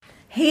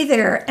Hey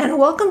there, and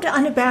welcome to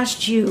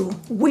Unabashed You.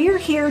 We're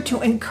here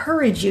to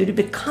encourage you to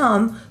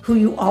become who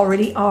you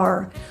already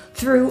are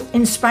through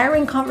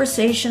inspiring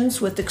conversations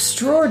with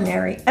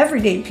extraordinary,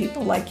 everyday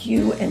people like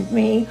you and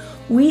me.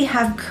 We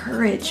have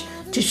courage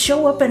to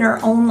show up in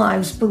our own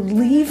lives,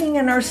 believing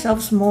in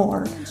ourselves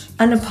more,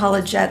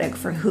 unapologetic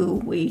for who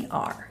we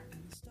are.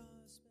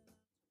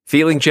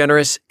 Feeling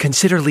generous?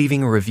 Consider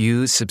leaving a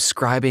review,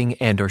 subscribing,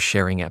 and/or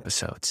sharing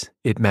episodes.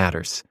 It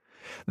matters.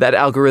 That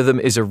algorithm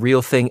is a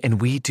real thing, and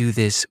we do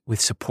this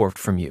with support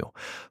from you.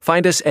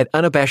 Find us at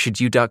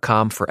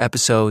unabashedyou.com for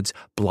episodes,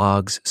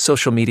 blogs,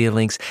 social media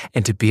links,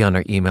 and to be on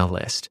our email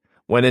list.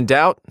 When in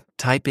doubt,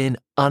 type in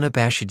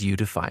Unabashed You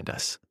to find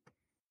us.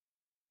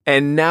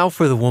 And now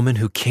for the woman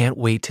who can't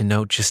wait to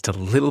know just a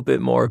little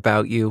bit more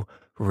about you,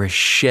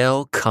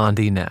 Rochelle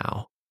Condé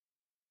Now.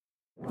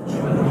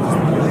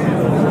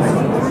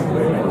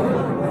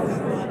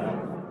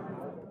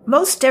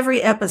 Most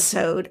every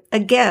episode, a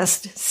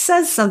guest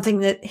says something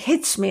that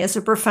hits me as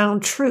a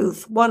profound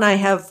truth, one I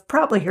have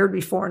probably heard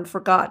before and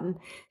forgotten,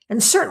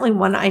 and certainly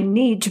one I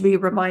need to be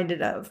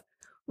reminded of.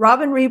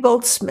 Robin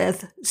Rebold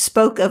Smith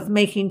spoke of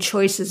making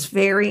choices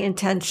very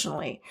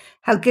intentionally,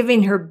 how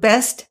giving her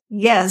best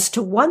yes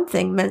to one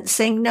thing meant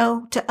saying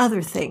no to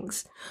other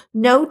things.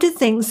 No to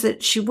things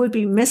that she would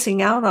be missing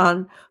out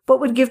on, but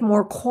would give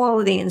more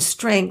quality and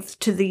strength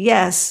to the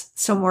yes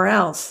somewhere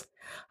else.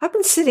 I've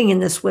been sitting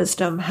in this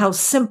wisdom, how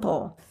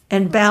simple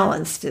and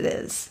balanced it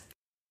is.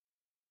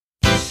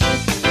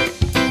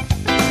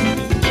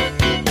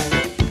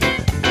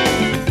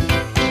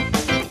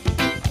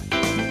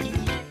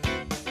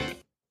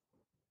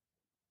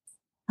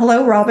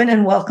 Hello, Robin,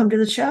 and welcome to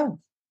the show.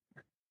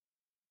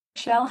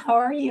 Michelle, how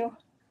are you?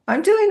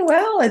 I'm doing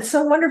well. It's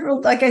so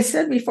wonderful. Like I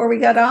said before we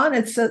got on,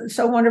 it's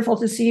so wonderful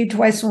to see you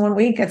twice in 1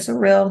 week. It's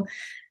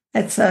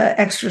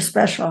extra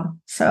special.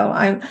 So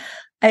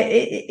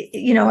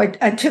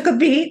I took a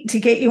beat to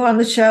get you on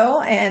the show,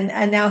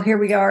 and now here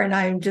we are, and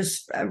I'm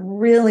just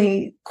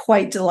really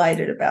quite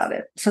delighted about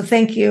it. So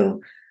thank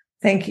you.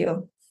 Thank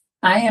you.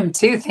 I am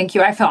too. Thank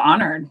you. I feel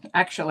honored,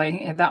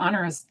 actually. The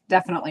honor is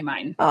definitely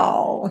mine.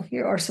 Oh,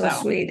 you are so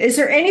sweet. Is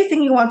there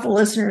anything you want the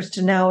listeners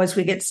to know as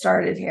we get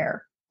started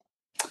here?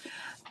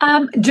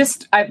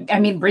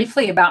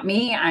 Briefly about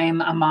me,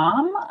 I'm a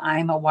mom,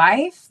 I'm a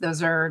wife.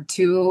 Those are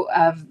two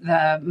of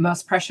the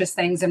most precious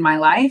things in my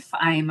life.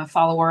 I'm a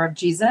follower of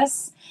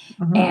Jesus,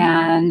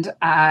 and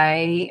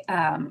I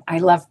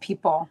love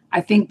people.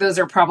 I think those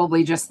are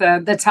probably just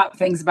the top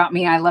things about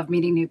me. I love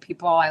meeting new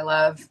people. I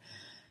love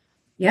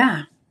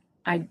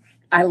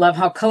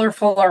how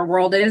colorful our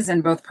world is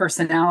in both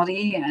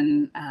personality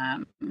and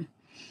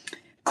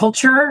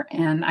culture.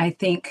 And I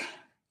think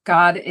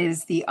God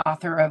is the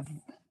author of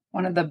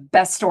one of the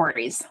best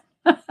stories.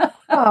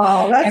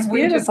 Oh, that's and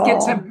we beautiful.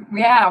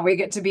 We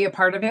get to be a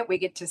part of it. We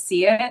get to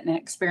see it and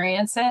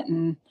experience it.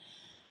 And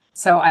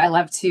so I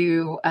love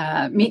to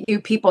meet new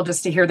people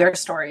just to hear their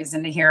stories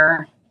and to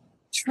hear.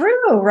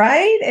 True,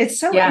 right? It's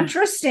so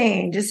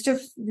interesting just to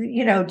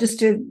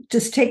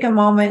take a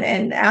moment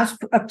and ask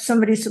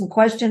somebody some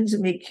questions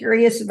and be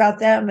curious about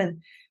them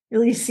and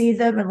really see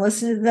them and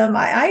listen to them.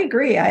 I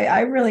agree.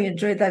 I really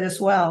enjoyed that as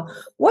well.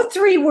 What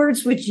 3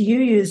 words would you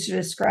use to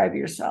describe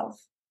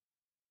yourself?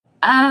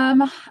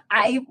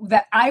 I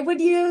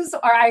would use,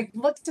 or I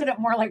looked at it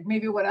more like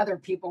maybe what other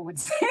people would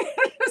say.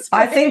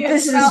 I think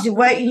this is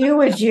what you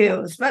would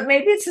use, but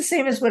maybe it's the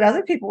same as what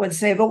other people would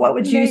say, but what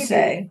would you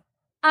say?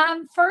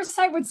 First,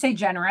 I would say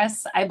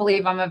generous. I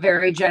believe I'm a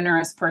very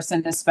generous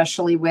person,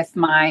 especially with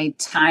my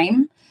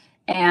time.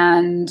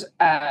 And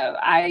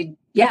I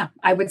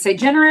would say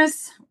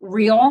generous,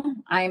 real.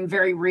 I'm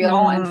very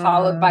real. And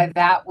followed by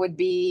that would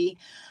be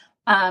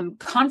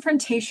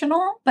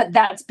confrontational, but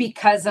that's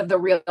because of the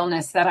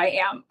realness that I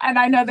am. And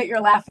I know that you're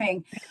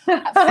laughing.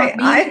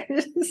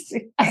 Because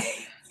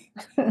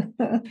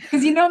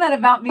you know that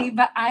about me,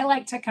 but I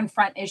like to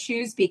confront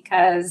issues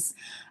because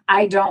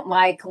I don't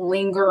like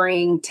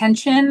lingering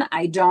tension.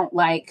 I don't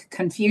like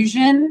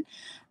confusion.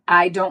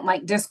 I don't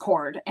like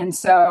discord. And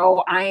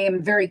so I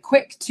am very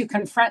quick to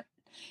confront,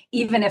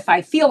 even if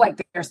I feel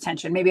like there's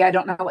tension. Maybe I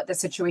don't know what the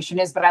situation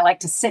is, but I like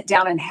to sit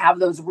down and have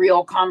those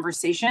real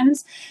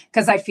conversations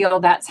because I feel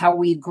that's how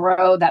we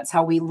grow. That's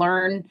how we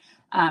learn.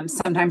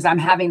 Sometimes I'm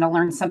having to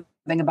learn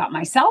something about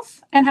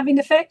myself and having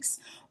to fix,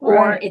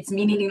 or it's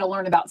me needing to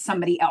learn about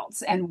somebody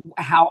else and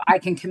how I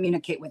can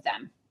communicate with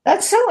them.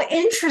 That's so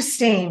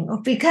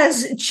interesting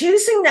because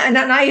choosing that,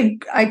 and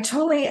I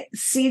totally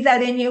see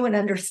that in you and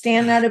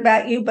understand that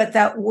about you, but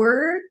that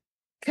word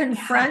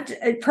confront,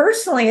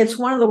 personally, it's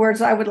one of the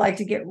words I would like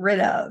to get rid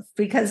of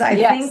because I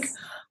think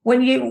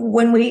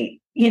when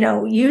we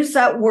use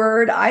that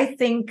word, I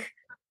think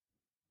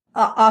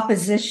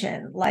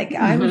opposition, like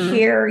I'm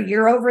here,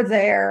 you're over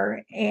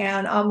there,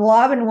 and I'm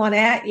lobbing one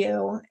at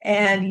you,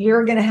 and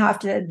you're going to have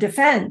to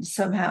defend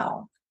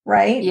somehow,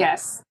 right?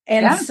 Yes.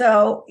 And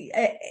so,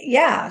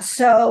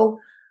 So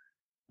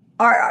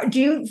do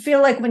you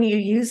feel like when you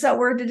use that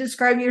word to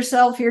describe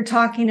yourself, you're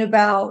talking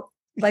about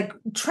like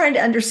trying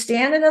to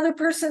understand another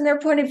person, their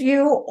point of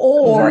view,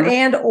 or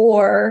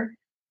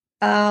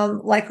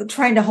like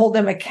trying to hold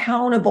them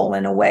accountable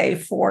in a way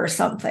for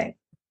something?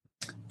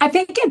 I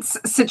think it's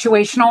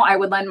situational. I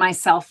would lend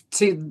myself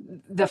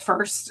to the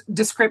first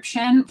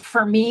description.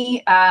 For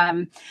me,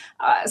 my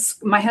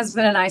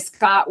husband and I,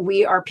 Scott,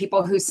 we are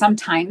people who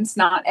sometimes,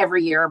 not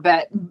every year,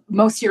 but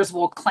most years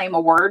will claim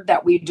a word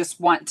that we just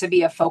want to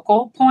be a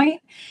focal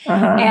point.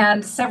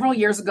 And several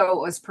years ago,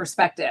 it was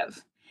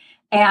perspective.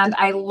 And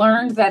I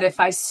learned that if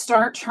I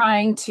start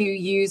trying to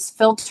use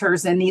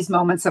filters in these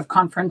moments of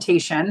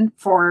confrontation,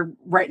 for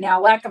right now,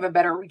 lack of a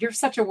better, you're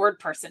such a word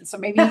person, so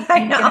maybe you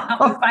can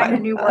help me find a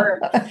new word.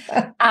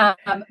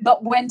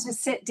 But when to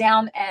sit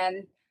down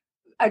and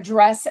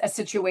address a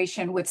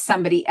situation with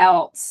somebody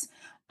else,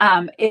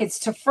 it's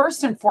to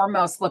first and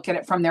foremost look at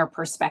it from their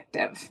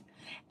perspective.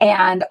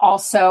 And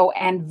also,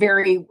 and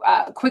very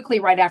quickly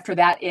right after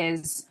that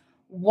is,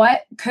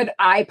 what could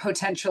I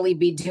potentially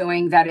be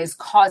doing that is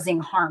causing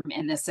harm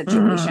in this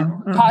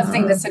situation,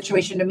 causing the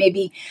situation to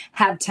maybe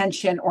have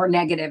tension or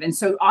negative? And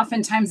so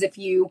oftentimes, if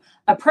you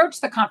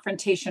approach the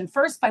confrontation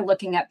first by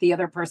looking at the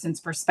other person's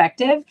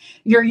perspective,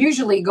 you're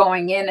usually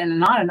going in and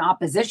not an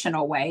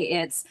oppositional way.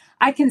 It's,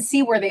 I can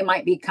see where they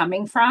might be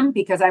coming from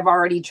because I've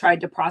already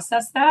tried to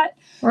process that.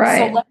 Right.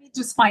 So let me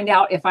just find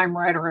out if I'm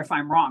right or if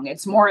I'm wrong.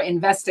 It's more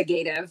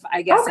investigative,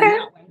 I guess, in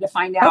that way, to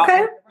find out,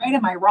 am I right?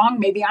 Am I wrong?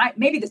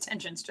 Maybe the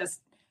tension's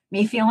just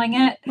me feeling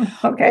it.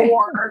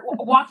 Or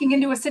walking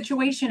into a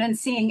situation and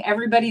seeing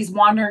everybody's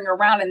wandering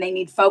around and they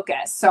need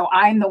focus. So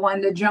I'm the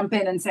one to jump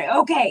in and say,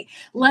 okay,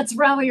 let's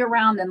rally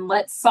around and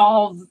let's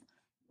solve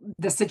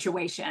the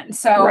situation.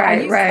 So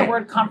I use the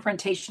word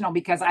confrontational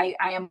because I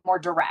am more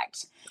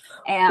direct.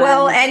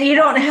 And you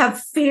don't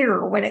have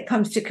fear when it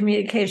comes to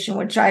communication,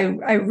 which I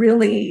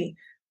really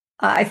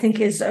I think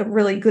is a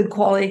really good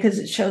quality, because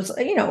it shows,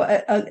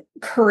 a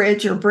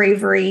courage or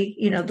bravery,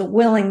 the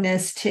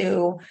willingness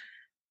to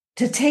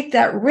take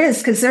that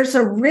risk, because there's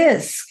a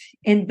risk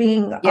in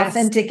being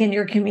authentic in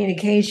your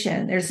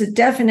communication. There's a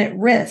definite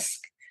risk.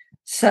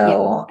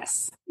 So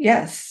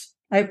yes,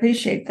 I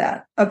appreciate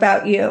that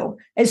about you.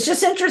 It's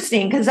just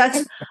interesting because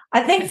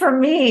I think for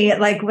me,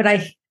 like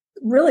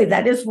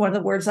that is one of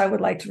the words I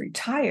would like to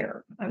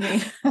retire. I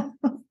mean,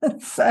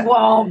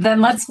 well,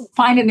 then let's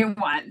find a new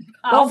one.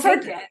 I'll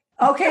take it.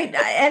 Okay.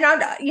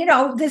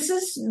 And this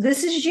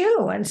is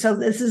you. And so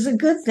this is a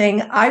good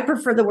thing. I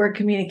prefer the word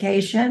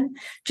communication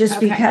just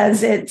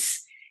because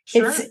it's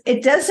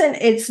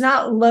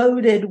not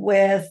loaded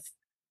with,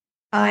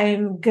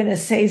 I'm going to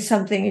say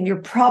something and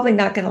you're probably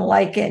not going to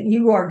like it.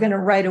 You are going to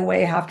right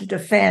away have to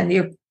defend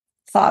your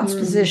thoughts,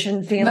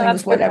 position,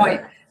 feelings,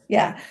 whatever.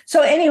 Yeah.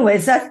 So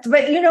anyways,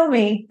 but you know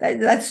me,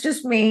 that's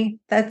just me.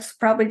 That's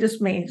probably just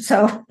me.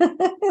 So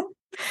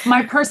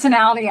my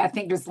personality, I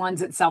think, just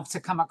lends itself to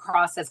come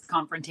across as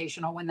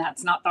confrontational when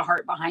that's not the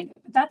heart behind it.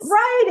 But that's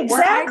right.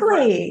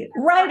 Exactly.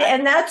 Right.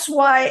 And that's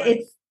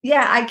why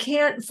I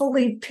can't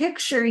fully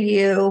picture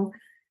you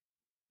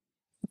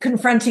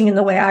confronting in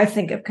the way I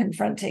think of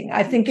confronting.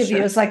 I think of you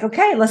as like,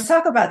 okay, let's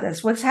talk about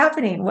this. What's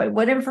happening?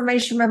 What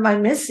information am I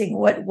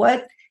missing?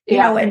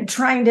 And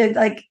trying to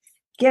like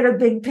get a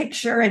big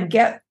picture and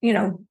get,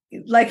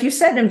 like you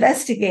said,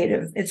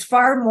 investigative. It's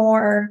far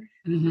more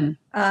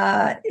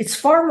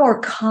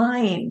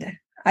kind,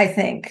 I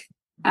think.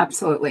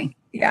 Absolutely.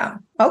 Yeah.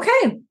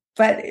 Okay.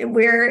 But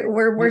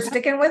we're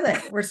sticking with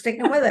it. We're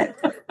sticking with it.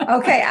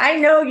 Okay. I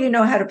know you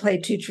know how to play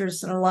two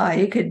truths and a lie.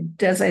 You could,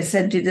 as I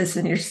said, do this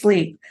in your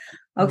sleep.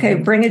 Okay.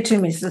 Bring it to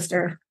me,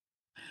 sister.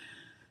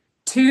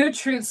 Two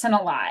truths and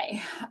a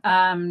lie.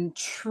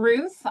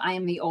 Truth. I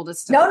am the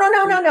oldest. No. Oh,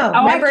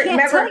 remember, I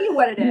can't tell you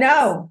what it is.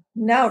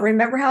 No.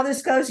 Remember how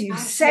this goes. You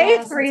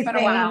say three things.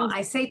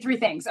 I say three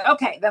things.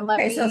 Okay. Then let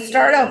me. So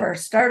start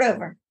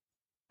over.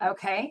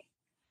 Okay.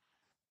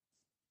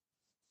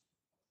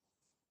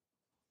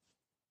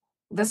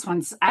 This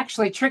one's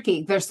actually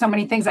tricky. There's so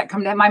many things that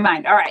come to my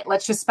mind. All right.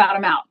 Let's just spout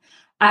them out.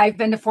 I've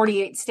been to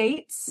 48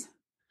 states.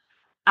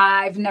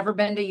 I've never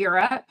been to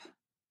Europe.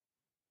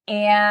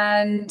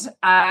 And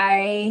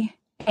I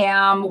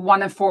am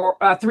one of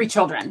three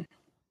children.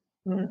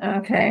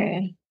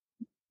 Okay.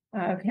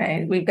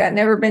 We've got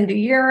never been to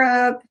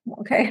Europe.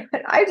 Okay.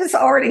 I just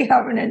already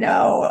happen to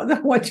know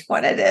which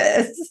one it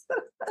is.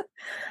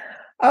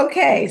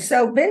 Okay.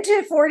 So been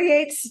to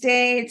 48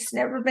 states,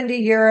 never been to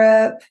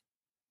Europe,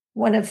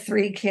 one of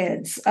three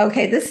kids.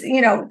 Okay. This,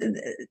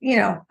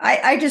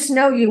 I just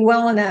know you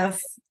well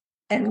enough.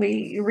 And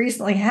we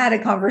recently had a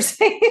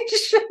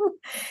conversation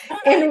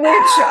in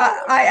which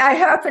I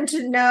happen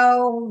to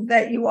know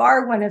that you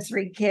are one of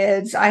three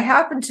kids. I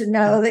happen to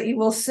know that you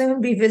will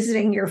soon be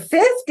visiting your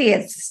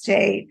 50th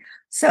state.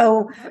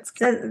 So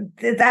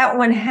that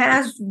one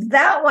has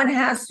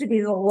to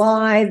be the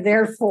lie.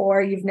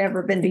 Therefore, you've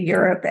never been to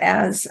Europe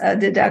as a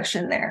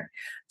deduction there.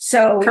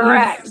 So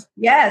correct.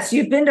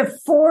 You've been to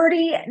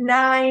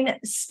 49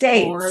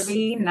 states.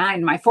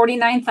 49. My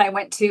 49th I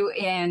went to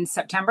in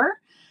September.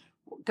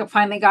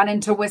 Finally got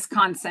into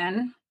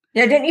Wisconsin.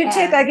 Yeah, didn't you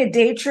take And like a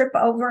day trip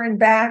over and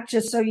back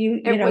just so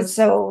it was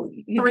so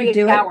you could 3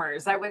 do it?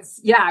 hours. I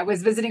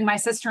was visiting my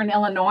sister in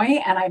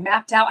Illinois, and I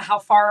mapped out how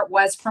far it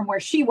was from where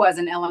she was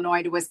in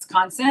Illinois to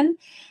Wisconsin.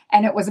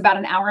 And it was about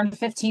an hour and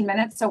 15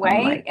 minutes Oh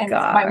away. my And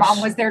my mom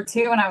gosh. was there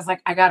too. And I was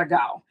like, I gotta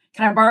go.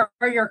 Can I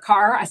borrow your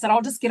car? I said,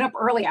 I'll just get up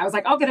early. I was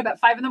like, I'll get up at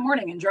 5 a.m.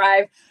 and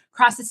drive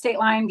across the state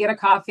line, get a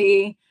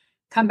coffee,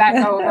 come back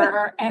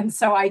over. And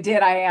so I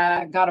did.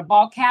 I got a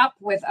ball cap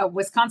with a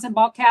Wisconsin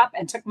ball cap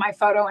and took my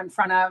photo in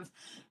front of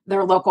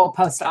their local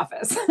post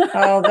office.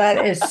 Oh,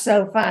 that is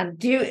so fun.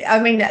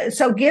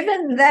 So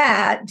given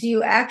that, do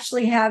you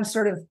actually have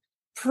sort of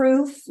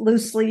proof,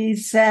 loosely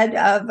said,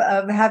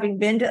 of having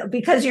been to,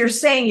 because you're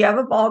saying you have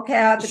a ball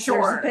cap, there's a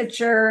Sure.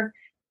 picture.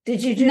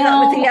 Did you do that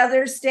with the No,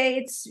 other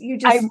states?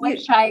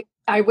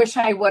 I wish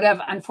I would have.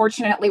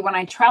 Unfortunately, when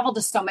I traveled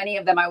to so many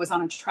of them, I was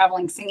on a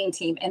traveling singing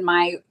team in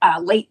my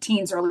late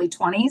teens, early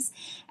 20s.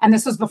 And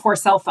this was before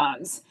cell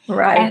phones.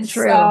 Right, And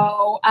true.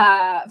 so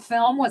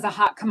film was a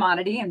hot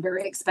commodity and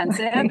very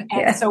expensive.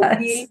 And so Yes,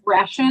 we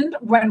rationed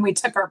when we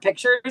took our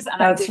pictures.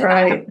 And I that's did not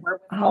have right. the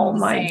wherewithal Oh to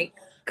my say,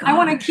 I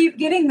want to gosh. keep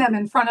getting them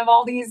in front of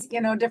all these,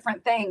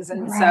 different things.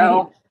 And Right.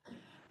 so,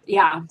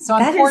 yeah. So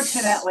That is,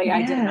 unfortunately,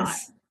 I did not.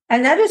 yes.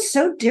 And that is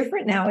so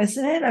different now,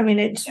 isn't it? I mean,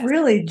 it's Yes.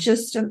 really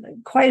just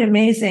quite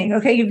amazing.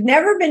 Okay, you've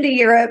never been to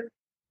Europe,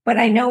 but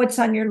I know it's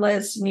on your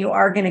list and you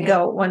are going to Yeah.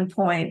 go at one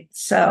point. Yes.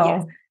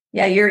 So,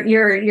 yeah,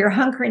 you're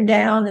hunkering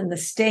down in the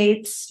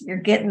States. You're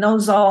getting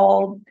those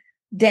all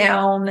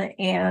down,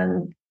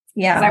 and 'Cause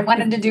yeah. I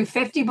wanted to do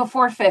 50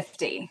 before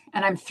 50,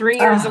 and I'm 3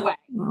 years away.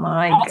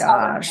 My I'll tell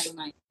everybody gosh.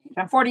 my age.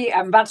 I'm 40.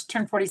 I'm about to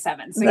turn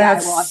 47. So yeah, I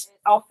will have That's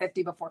all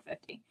 50 before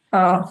 50.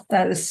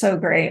 that is so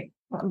great.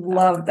 I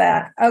love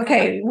that.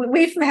 Okay,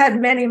 we've had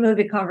many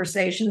movie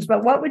conversations,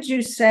 but what would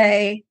you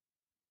say?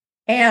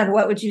 And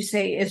what would you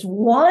say is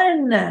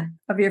one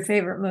of your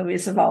favorite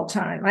movies of all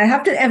time? I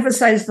have to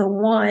emphasize the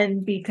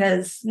one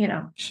because,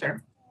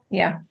 Sure.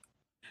 yeah.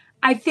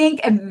 I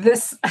think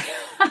this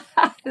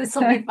this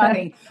will be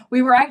funny.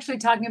 We were actually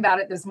talking about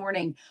it this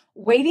morning.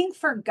 Waiting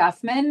for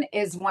Guffman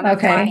is one of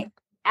Okay. my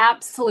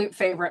absolute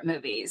favorite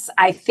movies.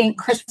 I think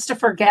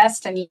Christopher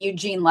Guest and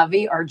Eugene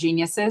Levy are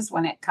geniuses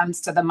when it comes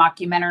to the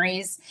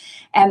mockumentaries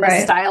and the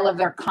Right. style of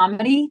their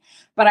comedy.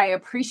 But I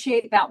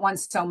appreciate that one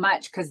so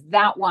much because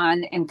that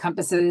one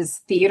encompasses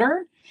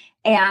theater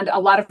and a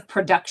lot of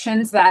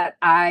productions that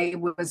I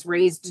was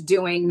raised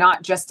doing,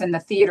 not just in the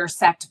theater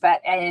sect,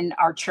 but in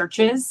our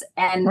churches.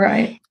 And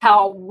Right.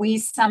 how we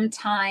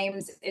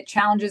sometimes, it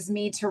challenges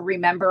me to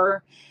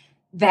remember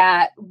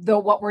that though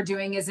what we're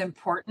doing is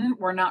important,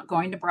 we're not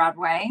going to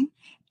Broadway.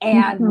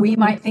 And we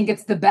might think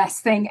it's the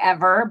best thing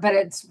ever, but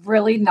it's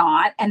really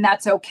not. And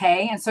that's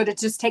okay. And so to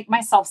just take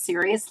myself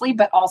seriously,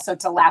 but also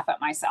to laugh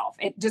at myself.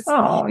 It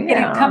Oh, it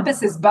yeah.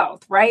 encompasses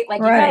both, right? Like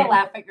you Right. gotta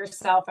laugh at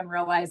yourself and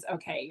realize,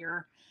 okay,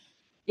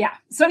 yeah.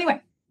 So anyway,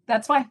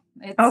 that's why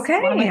it's one of Okay.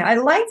 my I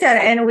like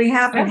that. And we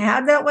haven't Yeah.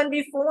 had that one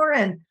before.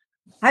 And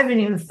I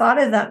haven't even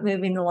thought of that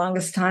movie in the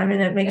longest time.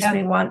 And it makes Yeah.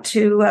 me want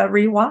to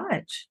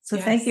rewatch. So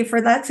thank Yes. you for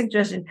that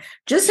suggestion.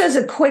 Just as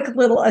a quick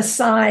little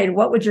aside,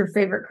 what would your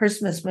favorite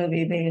Christmas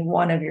movie be?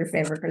 One of your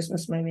favorite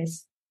Christmas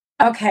movies?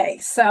 Okay.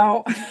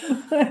 So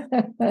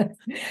And the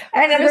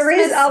reason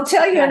Christmas, I'll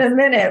tell you in yes. a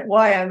minute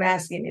why I'm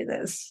asking you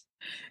this.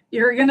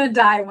 You're gonna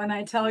die when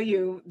I tell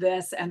you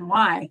this and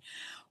why.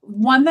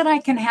 One that I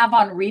can have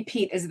on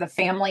repeat is The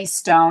Family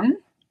Stone.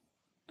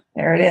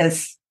 There it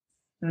is.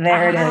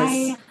 There it is.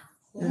 I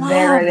There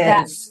love it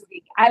that is.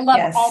 movie. I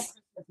love all Yes.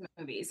 Christmas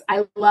movies.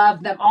 I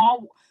love them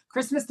all.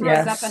 Christmas throws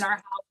up in Yes. our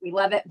house. We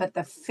love it. But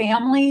The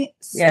Family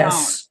Stone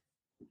Yes.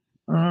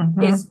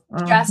 Mhm, is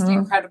just mhm.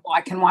 incredible.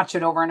 I can watch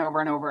it over and over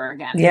and over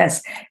again.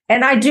 Yes.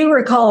 And I do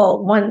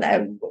recall one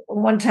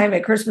time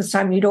at Christmas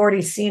time, you'd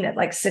already seen it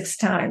like 6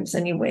 times,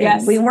 and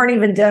Yes. we weren't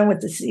even done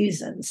with the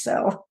season.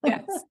 So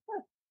Yes.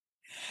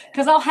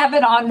 Because I'll have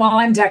it on while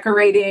I'm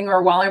decorating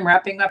or while I'm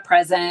wrapping a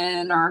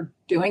present or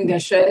doing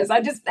dishes.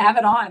 I just have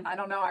it on. I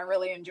don't know. I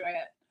really enjoy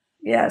it.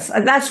 yes,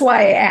 and that's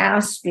why I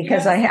asked,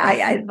 because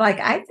Yes.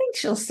 I think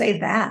she'll say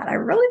that. I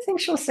really think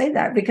she'll say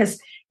that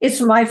because it's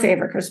my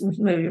favorite Christmas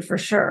movie for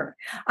sure.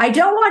 I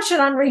don't watch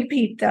it on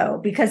repeat though,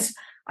 because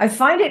I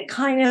find it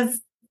kind of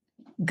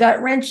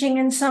gut wrenching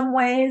in some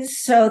ways,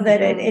 so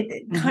that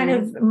it kind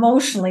of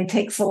emotionally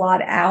takes a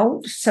lot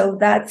out. So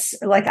that's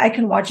like, I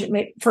can watch it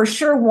for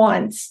sure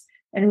once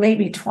and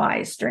maybe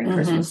twice during Mhm.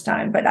 Christmas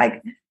time, but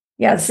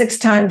 6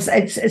 times.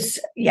 I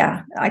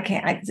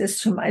can't.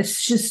 It's too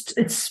much.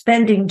 It's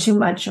spending too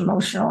much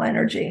emotional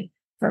energy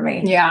for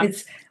me. Yeah.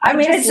 It's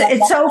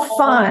so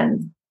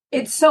fun.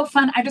 It's so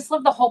fun. I just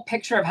love the whole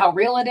picture of how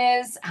real it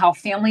is, how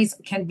families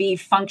can be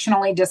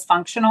functionally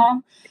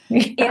dysfunctional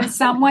in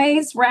some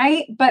ways,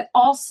 right? But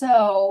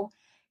also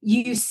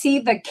you see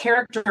the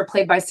character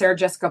played by Sarah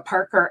Jessica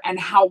Parker and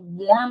how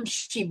warm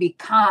she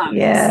becomes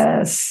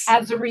Yes.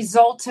 as a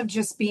result of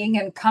just being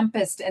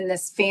encompassed in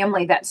this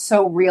family that's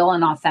so real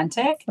and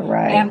authentic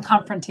Right. and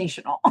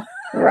confrontational.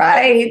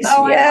 Right.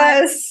 So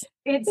Yes.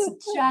 it's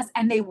just,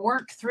 and they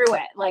work through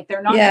it. Like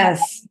they're not going to let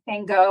Yes.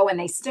 anything go, and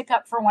they stick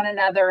up for one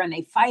another and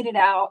they fight it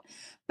out.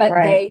 But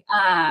Right.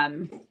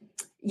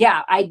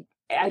 yeah, I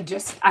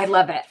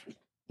love it.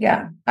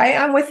 Yeah,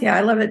 I'm with you.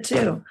 I love it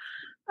too.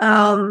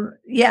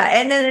 Yeah,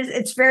 and then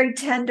it's very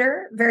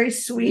tender, very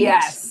sweet,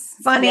 Yes.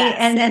 funny, Yes.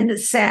 and then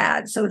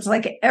sad. So it's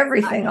like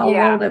everything all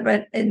Yeah. rolled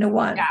up into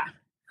one. Yeah.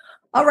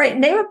 All right,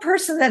 name a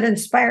person that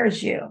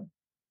inspires you.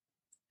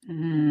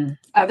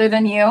 Other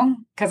than you,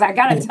 because I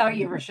got to tell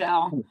you,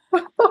 Rochelle,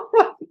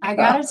 I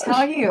got to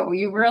tell you,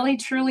 you really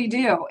truly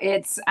do.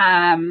 It's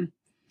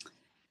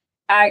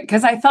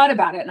because I thought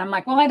about it and I'm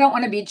like, well, I don't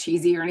want to be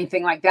cheesy or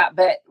anything like that.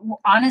 But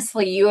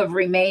honestly, you have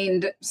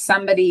remained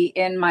somebody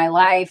in my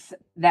life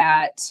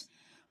that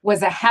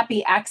was a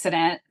happy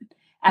accident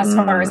as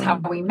far as how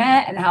we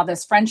met and how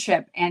this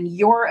friendship, and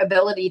your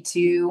ability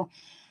to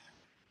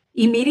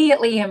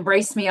immediately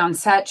embrace me on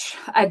such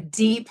a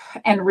deep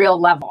and real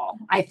level.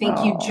 I think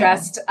you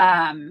just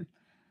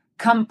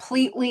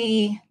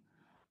completely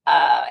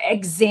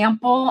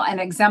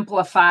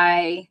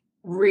exemplify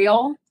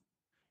real,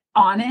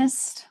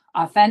 honest,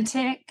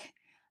 authentic,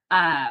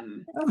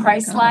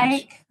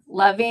 Christ-like,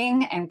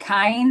 loving, and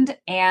kind.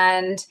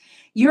 And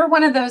you're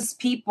one of those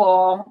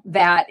people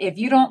that if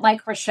you don't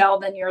like Rochelle,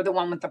 then you're the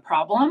one with the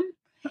problem.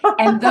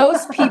 And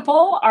those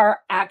people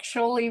are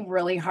actually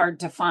really hard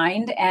to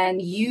find.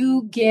 And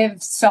you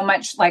give so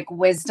much like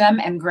wisdom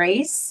and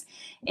grace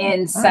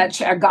in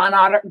such a God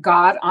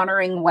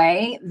honoring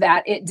way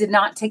that it did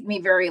not take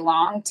me very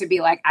long to be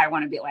like, I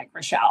want to be like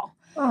Rochelle.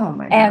 Oh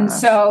my And gosh.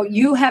 so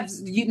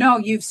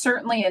you've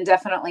certainly and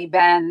definitely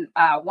been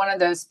one of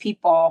those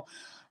people.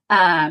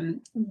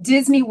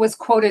 Disney was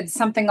quoted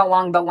something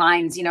along the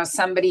lines,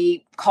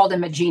 somebody called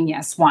him a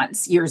genius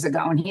once years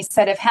ago. And he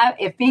said,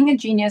 if being a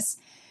genius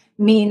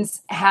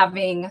means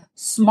having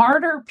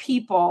smarter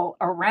people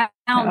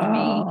around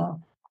me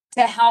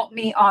to help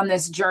me on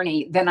this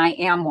journey, then I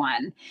am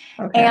one.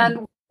 Okay.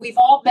 And we've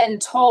all been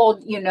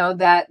told,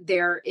 that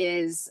there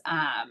is,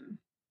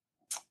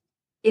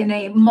 in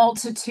a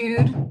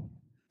multitude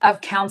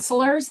of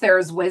counselors, there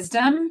is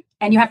wisdom,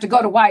 and you have to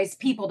go to wise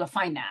people to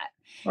find that.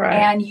 Right.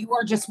 And you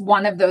are just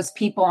one of those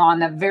people on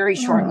the very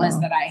short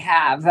list that I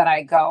have that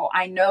I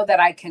know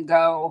that I can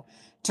go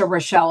to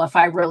Rochelle if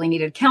I really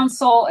needed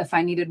counsel, if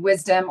I needed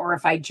wisdom, or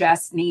if I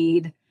just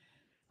need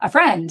a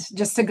friend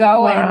just to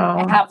go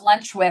and have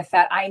lunch with,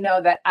 that I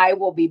know that I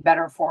will be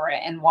better for it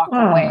and walk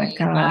away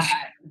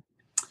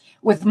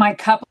with my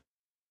cup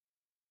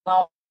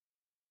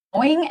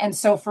going. And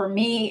so for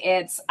me,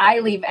 I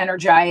leave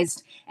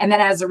energized. And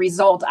then as a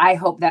result, I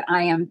hope that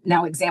I am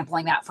now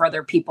exempling that for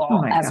other people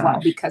well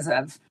because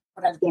of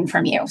what I've gained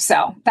from you.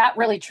 So that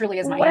really truly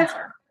is my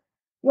answer.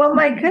 Well,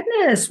 my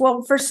goodness.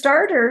 Well, for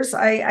starters,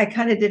 I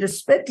kind of did a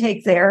spit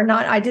take there.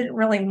 I didn't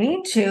really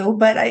mean to,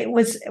 but it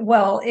was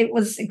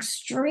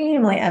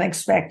extremely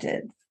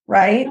unexpected.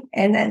 Right.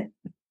 And then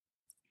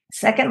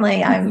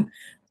secondly, I'm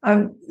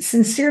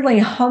sincerely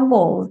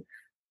humbled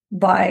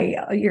by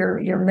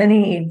your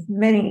many,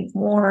 many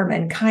warm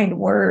and kind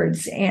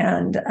words.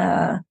 And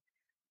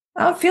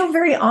I feel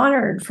very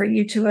honored for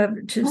you to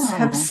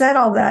have said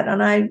all that.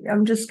 And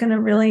I'm just going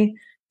to really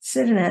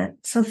sit in it.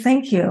 So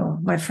thank you,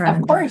 my friend.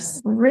 Of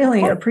course.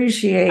 Really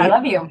appreciate. I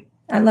love you.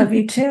 I love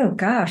you too.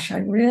 Gosh, I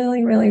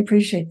really, really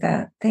appreciate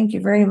that. Thank you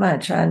very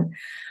much. And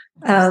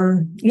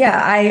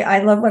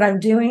I love what I'm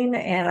doing,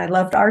 and I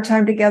loved our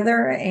time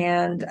together.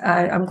 And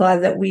I'm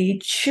glad that we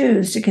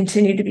choose to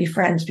continue to be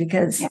friends,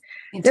 because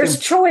there's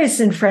choice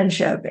in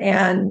friendship,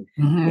 and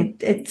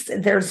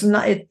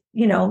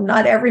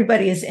not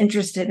everybody is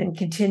interested in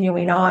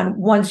continuing on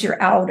once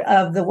you're out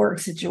of the work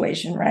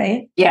situation,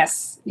 right?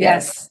 Yes.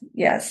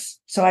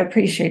 So I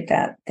appreciate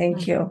that.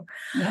 Thank you.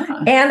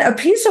 Yeah. And a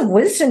piece of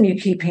wisdom you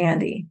keep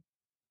handy.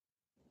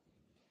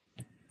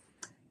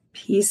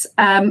 Piece.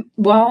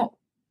 Well,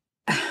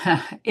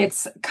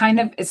 it's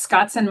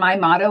Scott's and my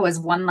motto is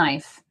one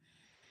life.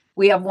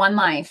 We have one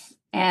life,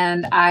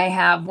 and I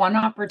have one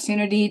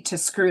opportunity to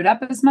screw it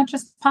up as much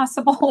as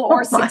possible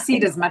or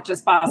succeed as much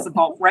as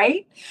possible,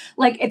 right?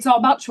 Like, it's all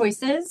about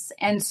choices.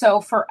 And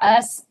so for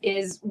us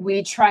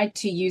we try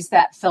to use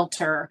that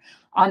filter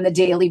on the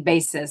daily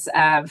basis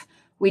of,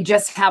 we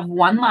just have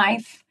one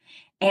life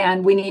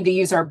and we need to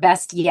use our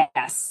best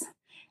yes.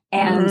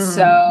 And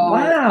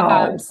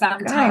so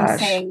sometimes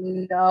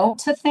saying no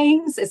to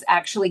things is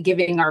actually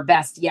giving our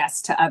best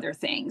yes to other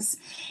things.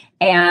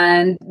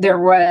 And there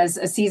was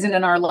a season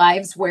in our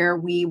lives where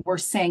we were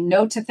saying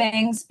no to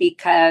things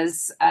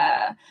because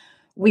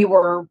we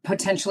were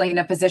potentially in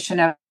a position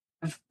of,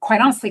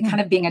 quite honestly,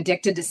 kind of being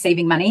addicted to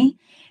saving money.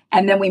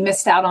 And then we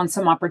missed out on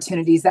some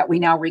opportunities that we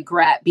now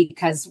regret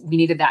because we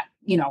needed that,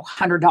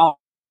 $100.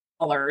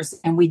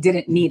 And we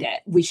didn't need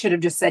it. We should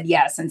have just said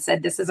yes and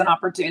said, this is an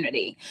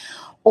opportunity.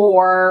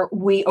 Or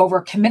we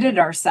overcommitted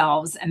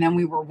ourselves and then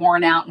we were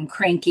worn out and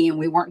cranky and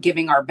we weren't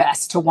giving our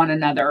best to one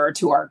another or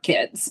to our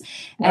kids.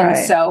 And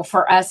so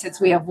for us,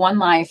 we have one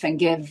life and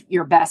give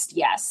your best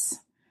yes.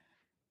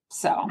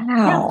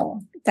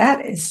 So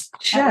that is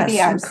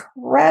just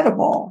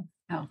incredible.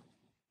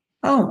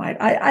 Oh my,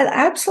 I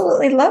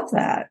absolutely love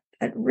that.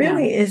 It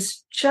really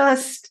is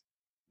just,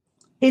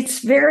 it's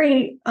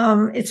very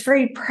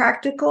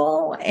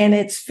practical, and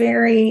it's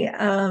very,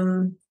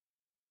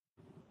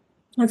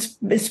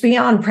 it's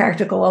beyond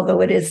practical,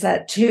 although it is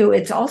that too.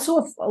 It's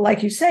also,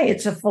 like you say,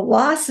 it's a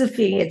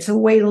philosophy. It's a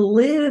way to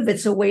live.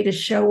 It's a way to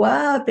show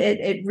up.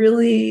 It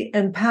really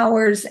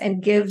empowers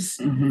and gives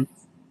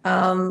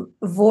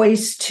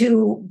voice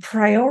to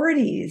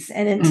priorities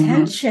and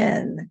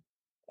intention.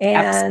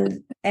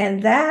 And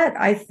that,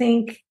 I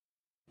think,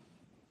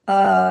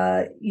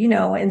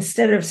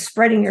 instead of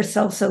spreading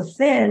yourself so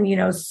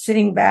thin,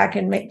 sitting back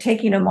and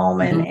taking a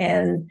moment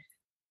and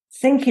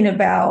thinking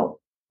about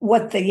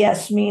what the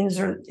yes means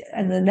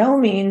and the no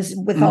means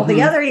with all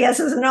the other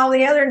yeses and all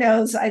the other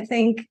nos, I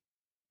think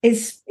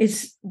it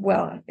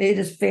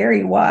is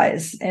very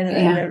wise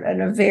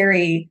and a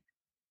very,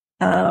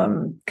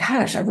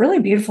 a really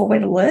beautiful way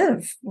to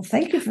live. Well,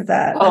 thank you for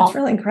that. That's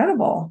really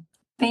incredible.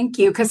 Thank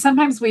you. Because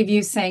sometimes we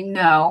view saying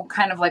no,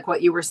 kind of like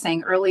what you were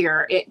saying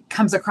earlier, it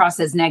comes across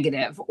as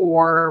negative,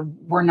 or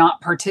we're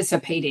not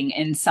participating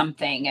in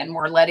something and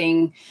we're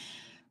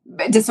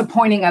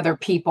disappointing other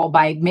people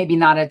by maybe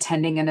not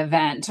attending an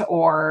event,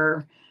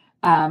 or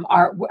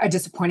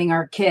disappointing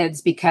our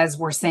kids because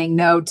we're saying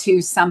no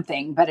to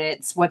something, but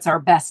it's what's our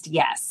best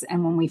yes.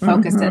 And when we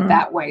focus it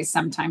that way,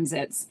 sometimes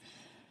it's,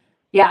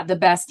 the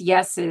best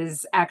yes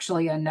is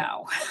actually a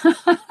no.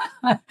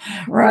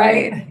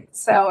 Right.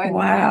 So,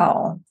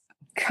 wow.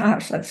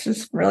 Gosh, that's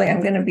just really,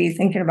 I'm going to be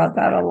thinking about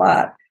that a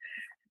lot.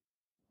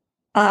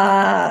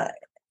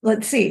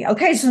 Let's see.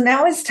 Okay, so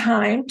now it's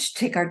time to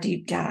take our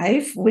deep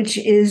dive, which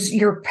is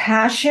your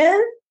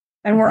passion.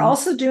 And we're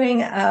also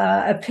doing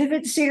a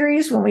pivot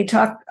series where we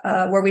talk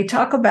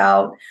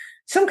about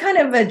some kind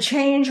of a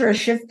change or a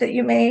shift that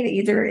you made,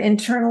 either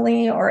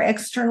internally or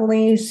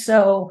externally.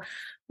 So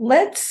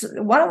why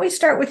don't we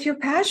start with your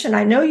passion?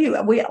 I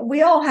know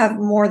we all have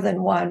more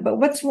than one, but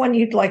what's one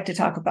you'd like to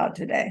talk about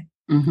today?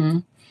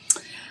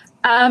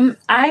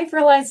 I've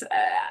realized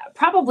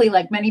probably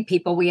like many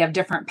people, we have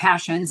different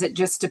passions. It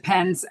just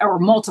depends, or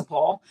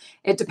multiple.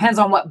 It depends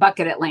on what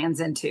bucket it lands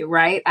into,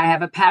 right? I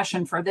have a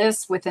passion for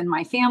this within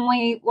my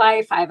family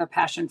life. I have a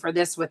passion for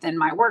this within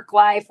my work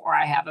life, or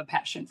I have a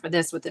passion for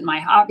this within my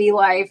hobby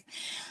life.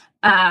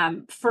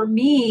 For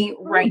me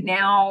right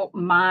now,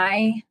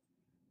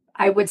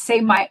 I would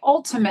say my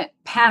ultimate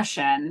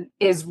passion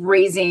is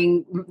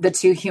raising the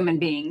two human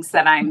beings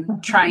that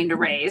I'm trying to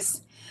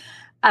raise.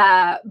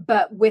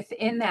 But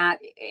within that,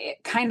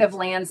 it kind of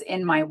lands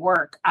in my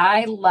work.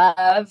 I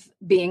love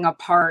being a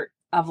part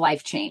of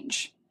life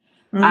change.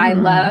 I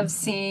love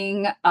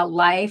seeing a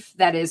life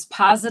that is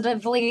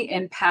positively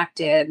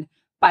impacted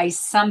by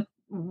some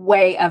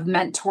way of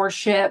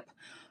mentorship,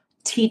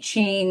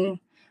 teaching,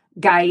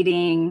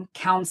 guiding,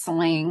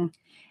 counseling.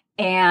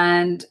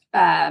 And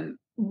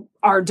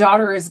our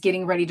daughter is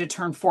getting ready to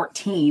turn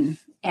 14,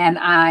 and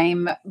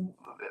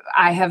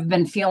I have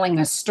been feeling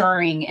a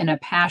stirring and a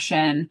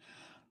passion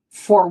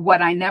for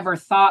what I never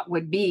thought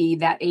would be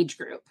that age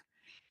group.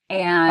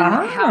 And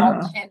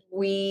how can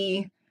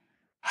we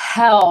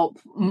help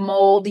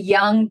mold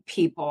young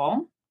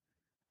people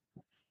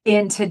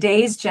in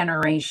today's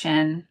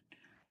generation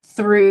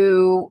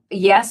through,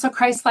 yes, a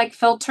Christ-like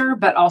filter,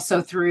 but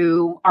also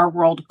through our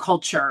world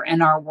culture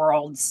and our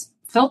world's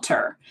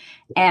filter,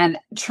 and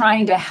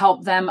trying to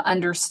help them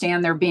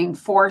understand they're being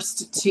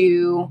forced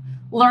to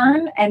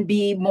learn and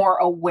be more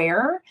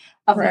aware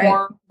of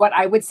more what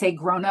I would say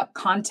grown-up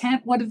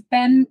content would have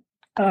been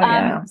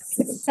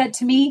said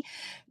to me,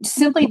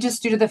 simply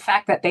just due to the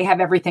fact that they have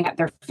everything at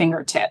their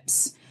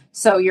fingertips.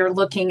 So you're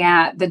looking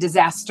at the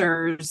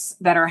disasters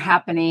that are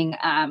happening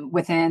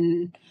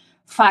within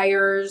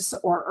fires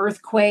or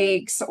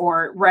earthquakes,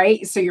 or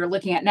so you're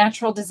looking at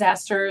natural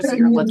disasters,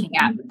 you're looking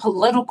at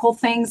political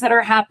things that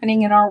are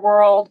happening in our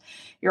world,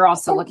 you're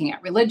also looking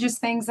at religious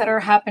things that are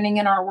happening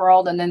in our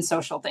world, and then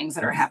social things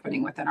that are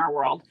happening within our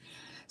world.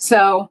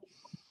 So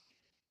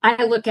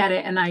I look at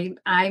it, and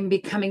I'm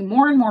becoming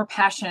more and more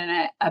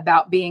passionate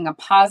about being a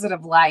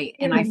positive light.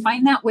 And I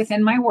find that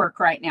within my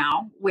work right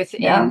now,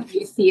 within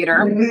youth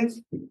theater,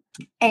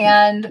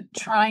 and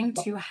trying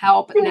to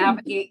help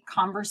navigate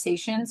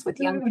conversations with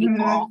young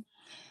people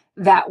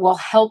that will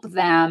help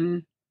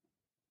them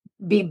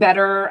be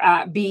better,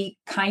 be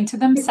kind to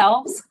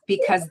themselves,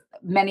 because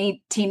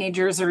many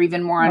teenagers are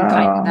even more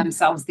unkind to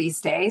themselves these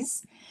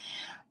days.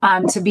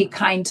 To be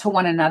kind to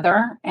one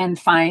another and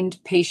find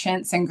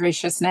patience and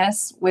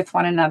graciousness with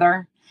one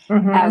another,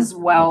 as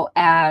well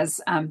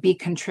as be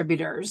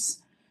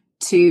contributors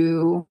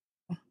to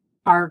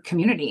our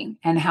community,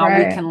 and how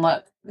we can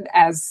look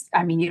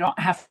you don't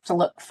have to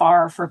look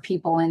far for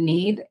people in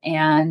need,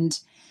 and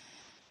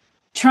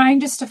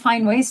trying just to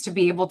find ways to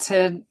be able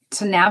to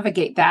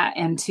navigate that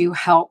and to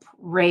help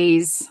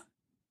raise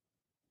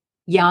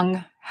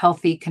young,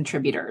 healthy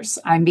contributors.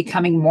 I'm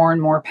becoming more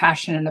and more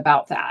passionate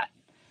about that.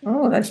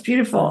 Oh, that's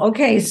beautiful.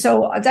 Okay.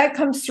 So that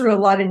comes through a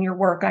lot in your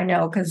work, I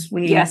know, because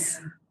we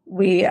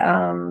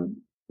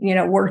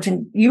worked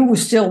you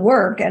still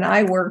work, and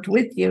I worked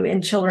with you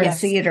in children's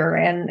theater.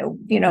 And,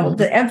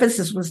 the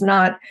emphasis was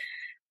not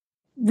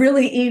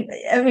really,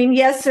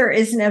 yes, there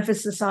is an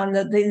emphasis on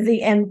the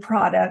end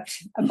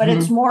product, but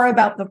it's more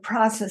about the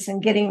process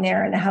and getting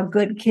there and how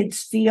good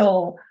kids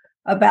feel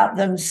about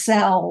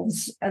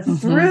themselves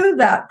through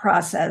that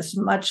process,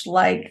 much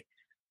like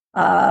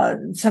a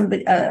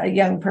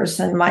young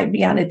person might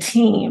be on a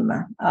team,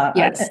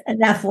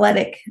 an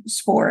athletic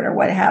sport or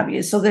what have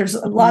you. So there's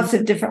lots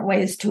of different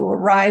ways to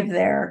arrive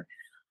there.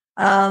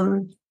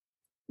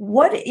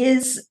 What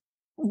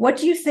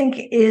do you think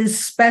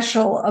is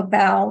special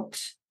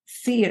about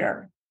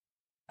theater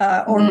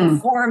or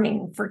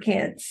performing for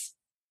kids?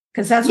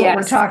 Because that's what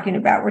we're talking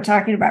about. We're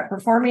talking about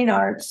performing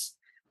arts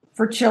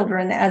for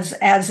children as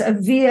a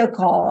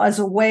vehicle, as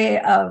a way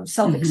of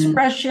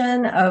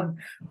self-expression, of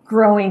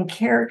growing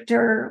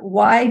character.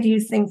 Why do you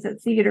think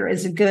that theater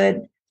is a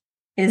good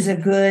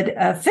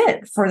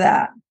fit for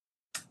that?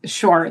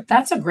 Sure.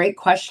 That's a great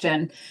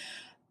question.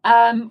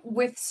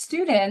 With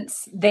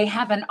students, they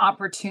have an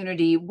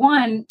opportunity,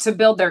 one, to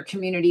build their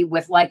community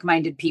with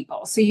like-minded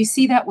people. So you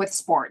see that with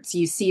sports.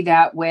 You see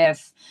that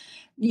with,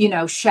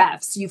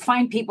 chefs. You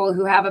find people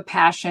who have a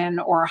passion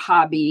or a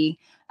hobby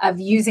of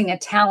using a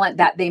talent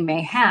that they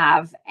may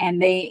have,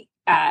 and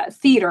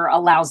theater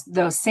allows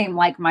those same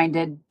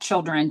like-minded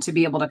children to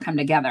be able to come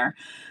together.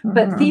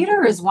 But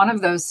theater is one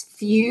of those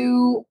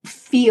few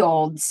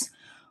fields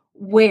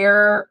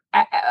where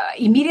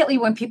immediately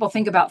when people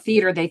think about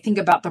theater, they think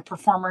about the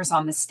performers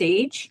on the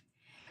stage.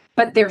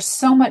 But there's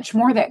so much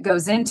more that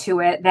goes into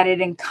it, that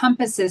it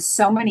encompasses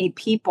so many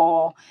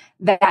people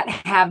that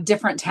have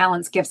different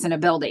talents, gifts, and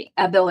abilities.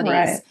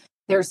 Right.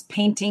 There's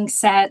painting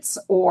sets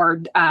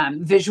or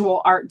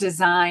visual art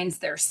designs.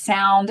 There's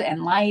sound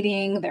and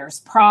lighting.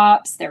 There's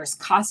props. There's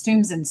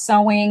costumes and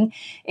sewing.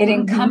 It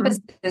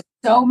encompasses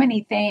so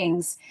many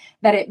things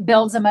that it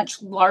builds a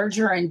much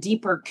larger and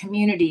deeper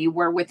community,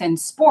 where within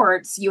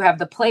sports, you have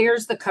the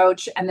players, the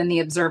coach, and then the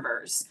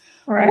observers.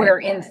 Right. Where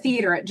in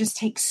theater, it just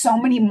takes so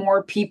many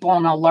more people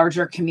in a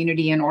larger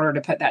community in order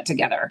to put that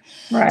together.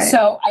 Right.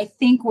 So I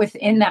think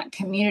within that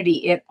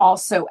community, it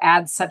also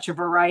adds such a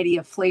variety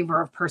of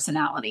flavor of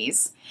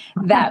personalities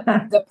that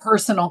the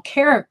personal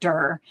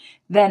character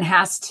then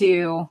has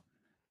to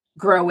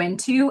grow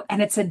into.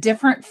 And it's a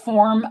different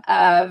form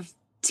of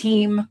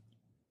team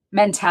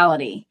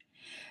mentality.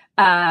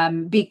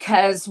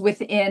 Because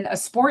within a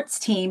sports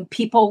team,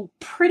 people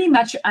pretty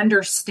much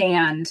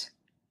understand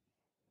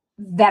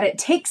that it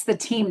takes the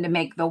team to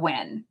make the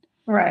win.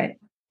 Right.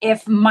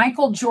 If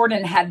Michael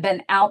Jordan had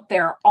been out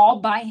there all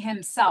by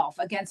himself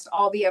against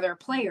all the other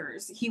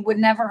players, he would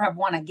never have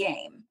won a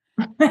game.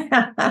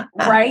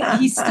 Right?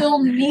 He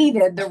still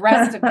needed the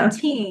rest of the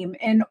team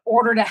in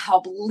order to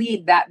help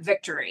lead that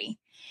victory.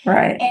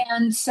 Right.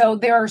 And so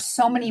there are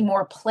so many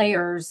more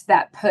players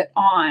that put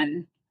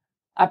on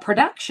a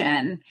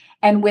production,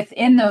 and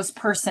within those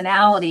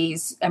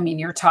personalities,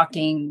 you're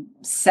talking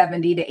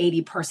 70 to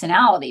 80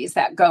 personalities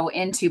that go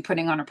into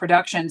putting on a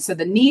production. So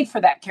the need for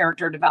that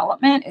character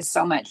development is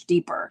so much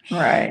deeper.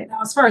 Right.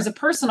 Now, as far as a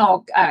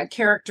personal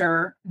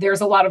character,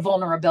 there's a lot of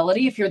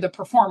vulnerability. If you're the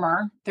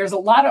performer, there's a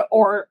lot of,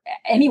 or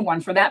anyone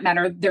for that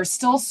matter, there's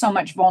still so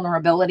much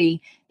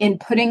vulnerability in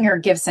putting your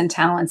gifts and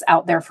talents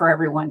out there for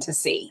everyone to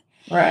see.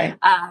 Right.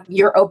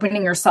 You're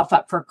opening yourself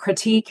up for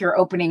critique. You're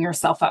opening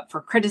yourself up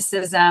for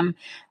criticism.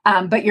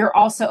 But you're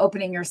also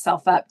opening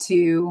yourself up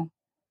to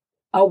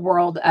a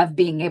world of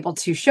being able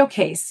to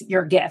showcase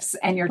your gifts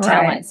and your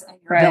talents and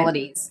your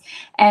abilities.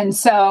 And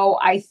so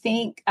I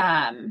think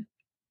I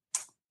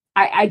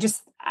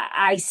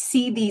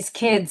see these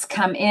kids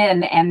come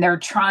in and they're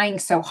trying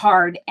so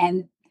hard,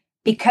 and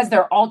because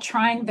they're all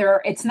trying,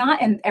 it's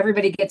not, and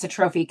everybody gets a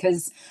trophy,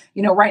 because,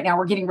 right now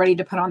we're getting ready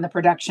to put on the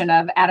production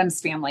of Addams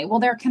Family. Well,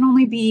 there can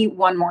only be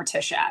one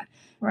Morticia.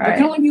 Right. There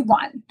can only be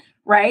one,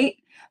 right?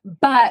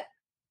 But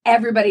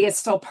everybody is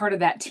still part of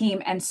that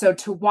team. And so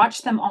to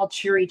watch them all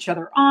cheer each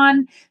other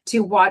on,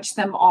 to watch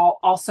them all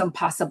also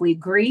possibly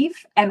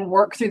grieve and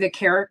work through the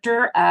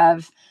character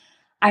of,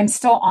 I'm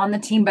still on the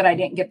team, but I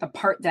didn't get the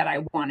part that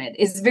I wanted,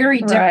 is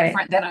very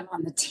different than I'm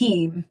on the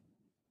team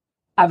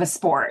of a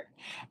sport.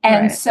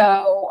 And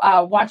so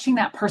watching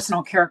that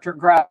personal character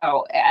grow,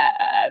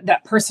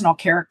 that personal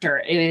character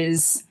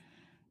is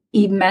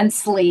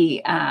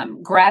immensely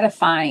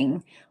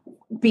gratifying,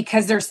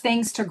 because there's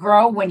things to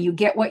grow when you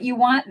get what you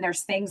want, and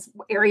there's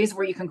areas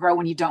where you can grow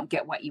when you don't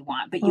get what you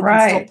want, but you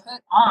can still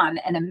put on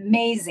an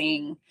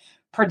amazing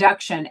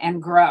production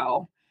and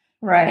grow.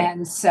 Right.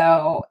 And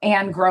so,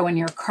 and grow in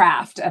your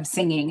craft of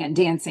singing and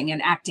dancing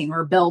and acting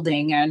or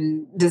building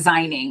and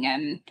designing.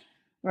 And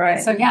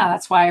so,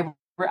 that's why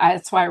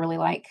I really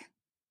like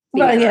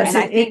theater. Well,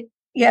 yes,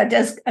 it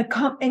does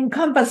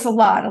encompass a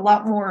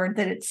lot more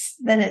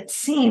than it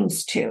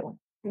seems to.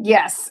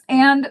 Yes.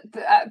 And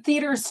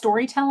theater is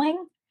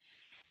storytelling,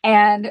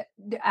 and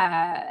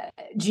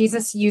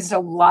Jesus used a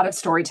lot of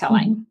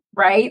storytelling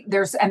right?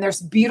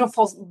 There's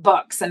beautiful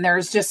books, and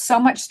there's just so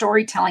much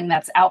storytelling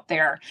that's out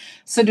there.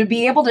 So to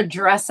be able to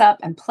dress up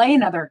and play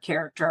another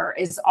character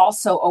is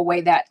also a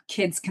way that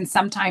kids can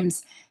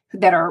sometimes,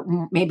 that are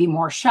maybe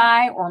more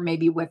shy or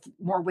maybe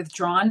more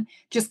withdrawn,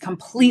 just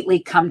completely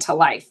come to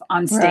life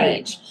on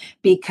stage, right?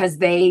 Because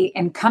they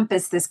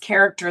encompass this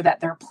character that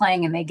they're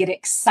playing, and they get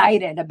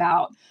excited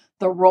about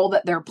the role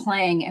that they're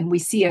playing. And we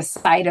see a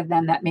side of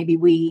them that maybe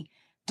we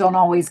don't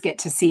always get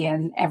to see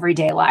in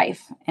everyday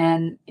life.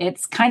 And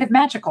it's kind of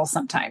magical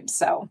sometimes.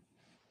 So,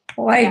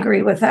 well, I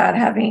agree with that,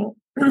 having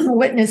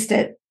witnessed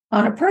it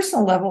on a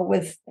personal level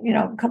with,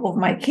 a couple of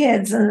my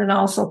kids, and then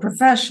also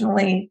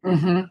professionally,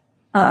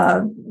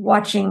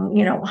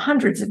 watching,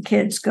 hundreds of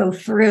kids go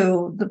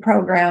through the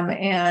program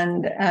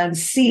and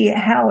see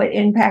how it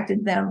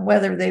impacted them,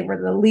 whether they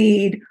were the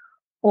lead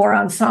or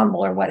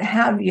ensemble or what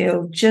have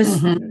you.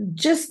 Just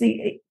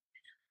the,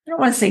 I don't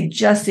want to say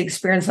just the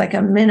experience, like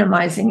I'm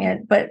minimizing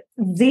it, but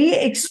the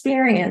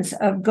experience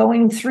of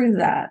going through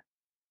that,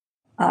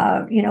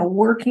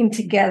 working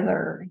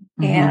together,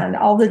 and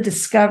all the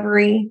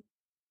discovery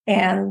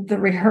and the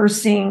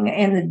rehearsing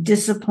and the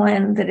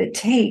discipline that it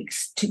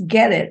takes to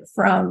get it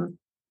from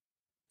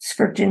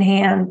script in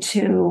hand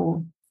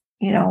to,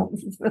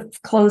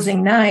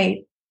 closing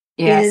night,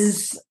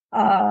 is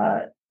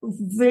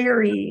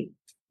very,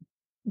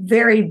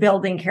 very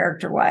building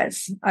character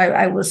wise.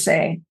 I will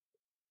say,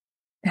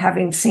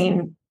 having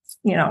seen,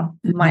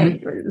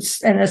 my,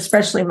 and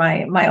especially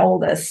my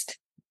oldest,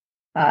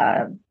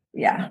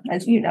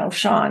 as you know,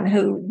 Sean,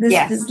 who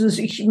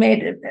this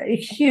made a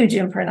huge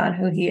imprint on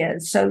who he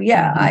is. So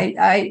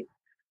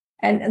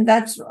and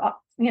that's,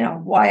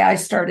 why I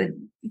started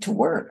to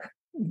work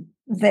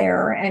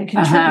there and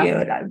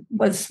contribute.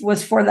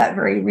 was for that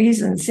very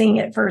reason, seeing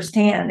it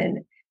firsthand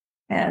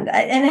and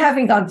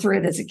having gone through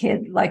it as a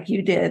kid, like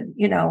you did,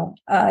 you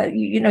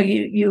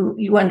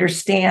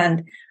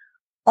understand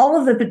all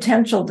of the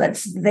potential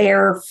that's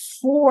there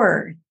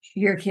for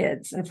your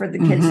kids and for the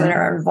kids that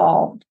are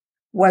involved,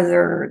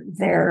 whether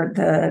they're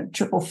the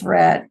triple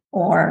threat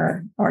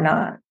or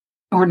not.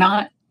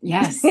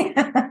 Yes.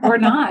 Or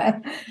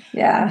not.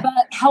 Yeah.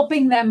 But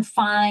helping them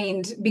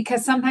find,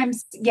 because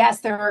sometimes, yes,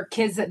 there are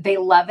kids that they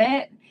love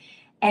it.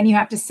 And you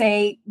have to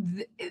say,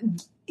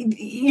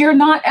 you're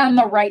not on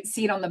the right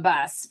seat on the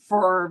bus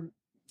for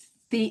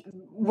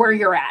where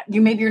you're at.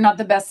 Maybe you're not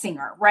the best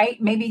singer,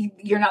 right? Maybe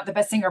you're not the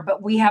best singer,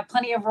 but we have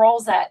plenty of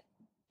roles that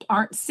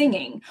aren't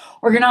singing,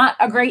 or you're not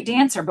a great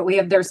dancer, but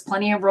there's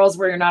plenty of roles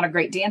where you're not a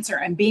great dancer,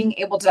 and being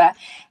able to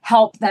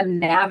help them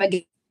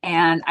navigate.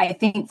 And I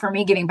think for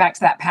me, getting back to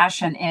that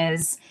passion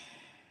is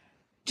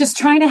just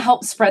trying to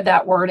help spread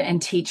that word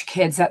and teach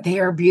kids that they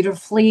are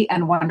beautifully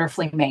and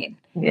wonderfully made.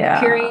 Yeah.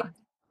 Period.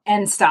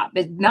 And stop.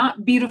 It's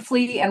not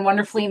beautifully and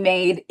wonderfully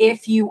made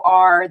if you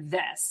are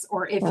this,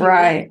 or if you look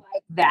like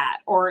that,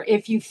 or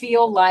if you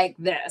feel like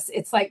this.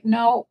 It's like,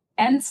 no,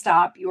 and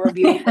stop. You are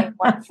beautifully and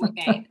wonderfully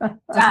made.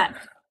 Done.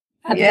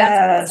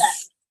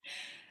 Yes.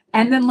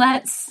 And then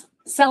let's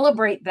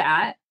celebrate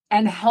that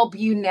and help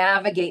you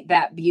navigate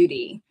that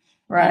beauty.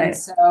 Right. And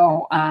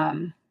so,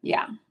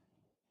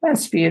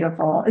 That's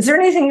beautiful. Is there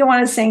anything you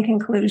want to say in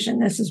conclusion?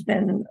 This has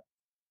been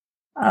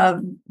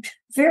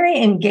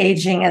very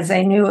engaging, as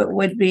I knew it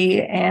would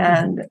be,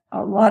 and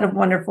a lot of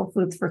wonderful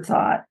food for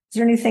thought. Is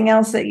there anything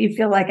else that you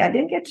feel like I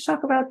didn't get to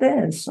talk about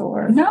this,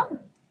 or no?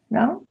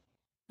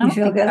 You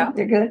feel good? So.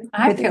 You're good?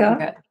 I feel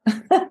good.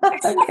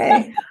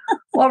 Okay.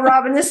 Well,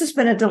 Robin, this has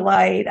been a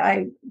delight.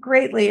 I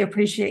greatly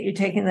appreciate you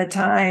taking the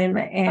time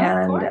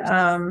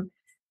and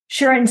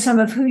sharing some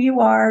of who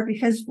you are,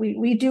 because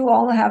we do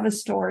all have a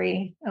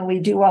story, and we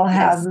do all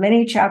have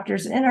many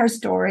chapters in our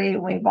story.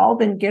 We've all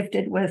been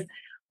gifted with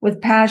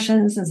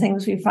passions and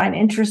things we find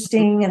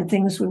interesting and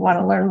things we want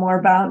to learn more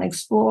about and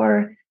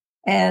explore.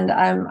 And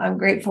I'm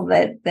grateful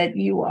that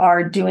you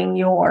are doing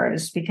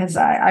yours, because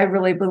I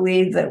really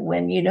believe that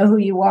when you know who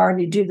you are and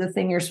you do the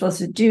thing you're supposed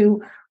to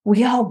do,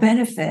 we all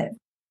benefit.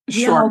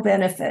 We all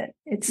benefit.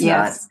 It's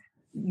not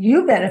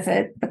you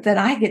benefit, but then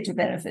I get to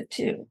benefit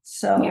too.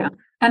 So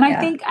And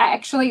I think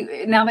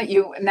actually, now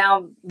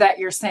that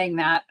you're saying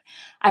that,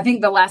 I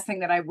think the last thing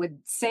that I would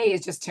say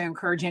is just to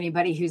encourage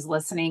anybody who's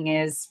listening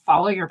is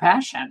follow your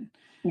passion.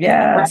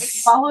 Yes. Right?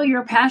 Follow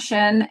your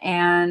passion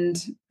and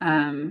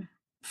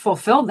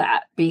fulfill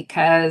that,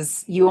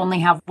 because you only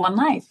have one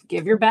life.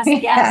 Give your best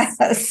yes.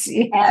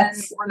 And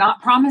we're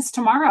not promised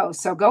tomorrow.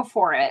 So go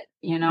for it,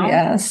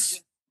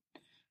 Yes.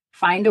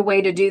 Find a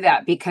way to do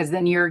that, because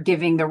then you're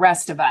giving the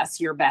rest of us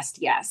your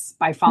best yes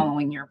by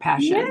following your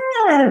passion.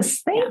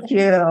 Yes, thank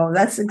you.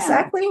 That's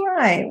exactly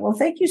right. Well,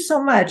 thank you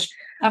so much.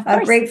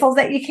 I'm grateful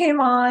that you came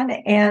on,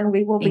 and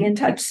we will be in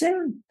touch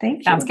soon. Thank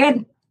you. Sounds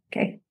good.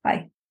 Okay,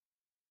 bye.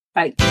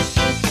 Bye.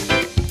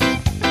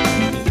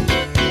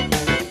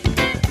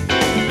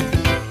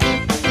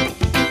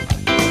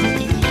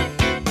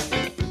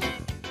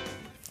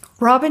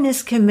 Robin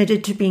is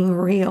committed to being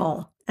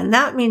real, and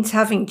that means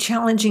having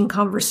challenging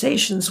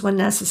conversations when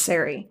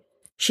necessary.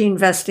 She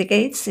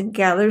investigates and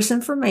gathers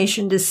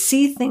information to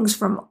see things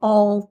from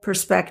all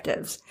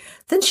perspectives.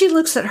 Then she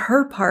looks at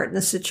her part in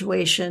the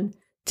situation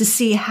to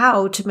see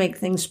how to make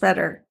things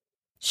better.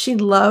 She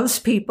loves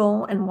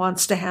people and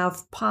wants to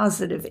have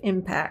positive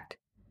impact.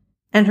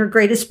 And her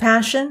greatest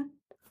passion?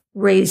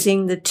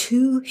 Raising the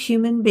two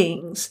human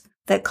beings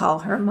that call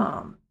her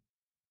mom.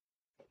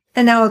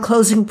 And now a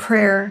closing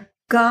prayer.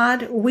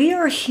 God, we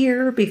are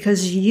here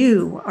because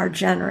you are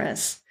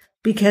generous,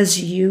 because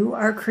you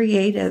are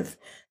creative,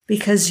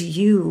 because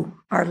you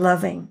are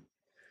loving.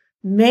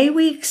 May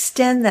we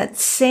extend that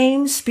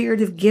same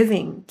spirit of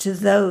giving to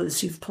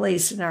those you've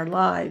placed in our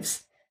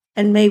lives,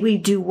 and may we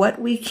do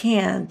what we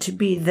can to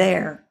be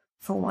there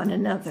for one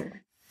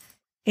another.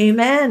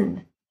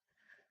 Amen.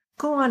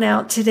 Go on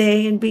out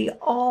today and be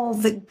all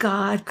that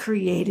God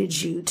created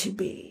you to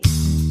be.